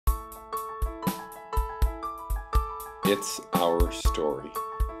It's Our Story.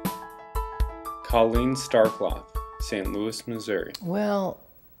 Colleen Starkloff, St. Louis, Missouri. Well,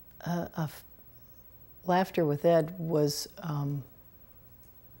 laughter with Ed was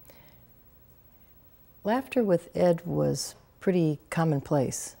pretty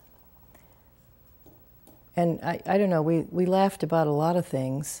commonplace. And I don't know, we laughed about a lot of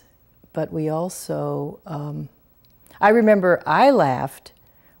things, but we also, I remember I laughed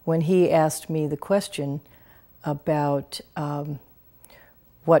when he asked me the question about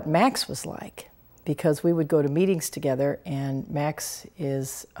what Max was like, because we would go to meetings together, and Max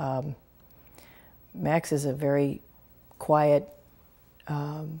is a very quiet,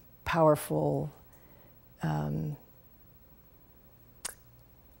 powerful,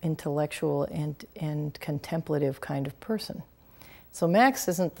 intellectual and contemplative kind of person. So Max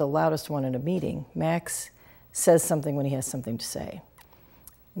isn't the loudest one in a meeting. Max says something when he has something to say.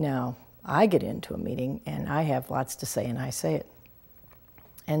 Now, I get into a meeting and I have lots to say and I say it.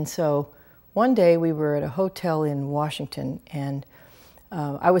 And so one day we were at a hotel in Washington, and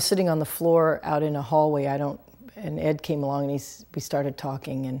I was sitting on the floor out in a hallway. And Ed came along and we started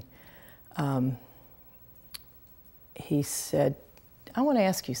talking, and he said, "I want to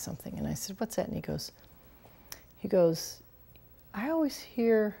ask you something." And I said, "What's that?" And he goes, "I always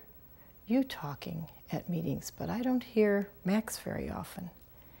hear you talking at meetings, but I don't hear Max very often."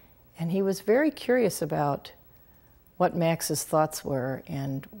 And he was very curious about what Max's thoughts were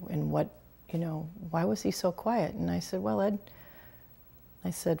and what, why was he so quiet? And I said, "Well, Ed," I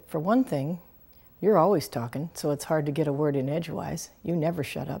said, "for one thing, you're always talking, so it's hard to get a word in edgewise. You never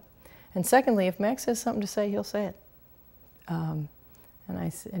shut up. And secondly, if Max has something to say, he'll say it." And I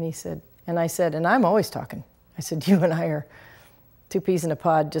said, "And I'm always talking." I said, "You and I are two peas in a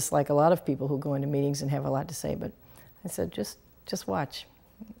pod, just like a lot of people who go into meetings and have a lot to say. But," I said, just watch.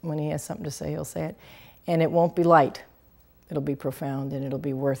 When he has something to say, he'll say it. And it won't be light. It'll be profound, and it'll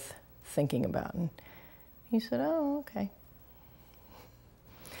be worth thinking about." And he said, "Oh, okay."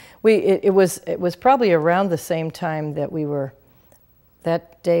 It was probably around the same time that we were,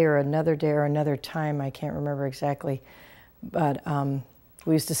 that day or another time, I can't remember exactly, but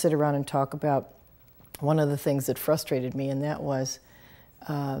we used to sit around and talk about one of the things that frustrated me, and that was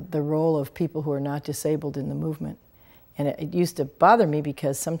the role of people who are not disabled in the movement. And it used to bother me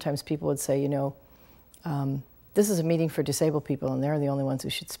because sometimes people would say, this is a meeting for disabled people and they're the only ones who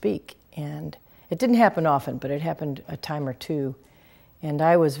should speak. And it didn't happen often, but it happened a time or two. And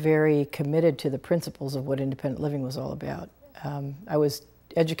I was very committed to the principles of what independent living was all about. I was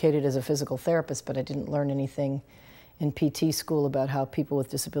educated as a physical therapist, but I didn't learn anything in PT school about how people with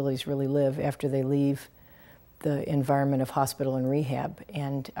disabilities really live after they leave the environment of hospital and rehab.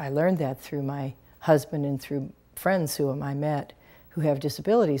 And I learned that through my husband and through friends whom I met who have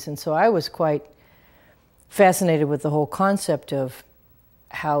disabilities. And so I was quite fascinated with the whole concept of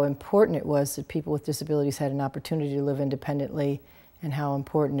how important it was that people with disabilities had an opportunity to live independently, and how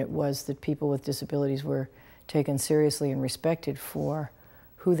important it was that people with disabilities were taken seriously and respected for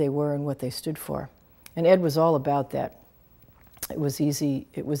who they were and what they stood for. And Ed was all about that. It was easy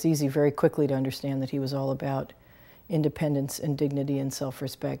very quickly to understand that he was all about independence and dignity and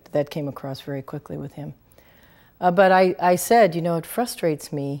self-respect. That came across very quickly with him. But I said, it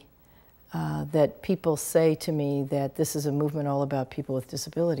frustrates me that people say to me that this is a movement all about people with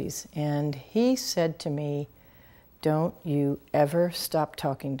disabilities. And he said to me, "Don't you ever stop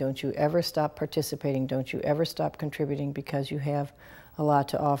talking. Don't you ever stop participating. Don't you ever stop contributing, because you have a lot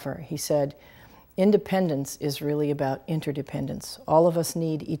to offer." He said, "Independence is really about interdependence. All of us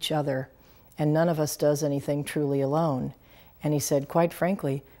need each other, and none of us does anything truly alone." And he said, "Quite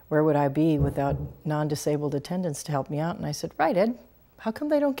frankly, where would I be without non-disabled attendants to help me out?" And I said, "Right, Ed, how come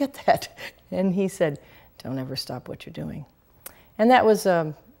they don't get that?" And he said, "Don't ever stop what you're doing." And that was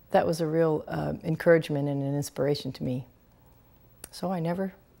a real encouragement and an inspiration to me. So I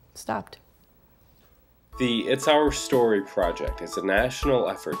never stopped. The It's Our Story project is a national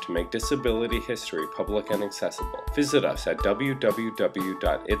effort to make disability history public and accessible. Visit us at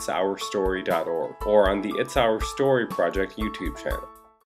www.itsourstory.org or on the It's Our Story project YouTube channel.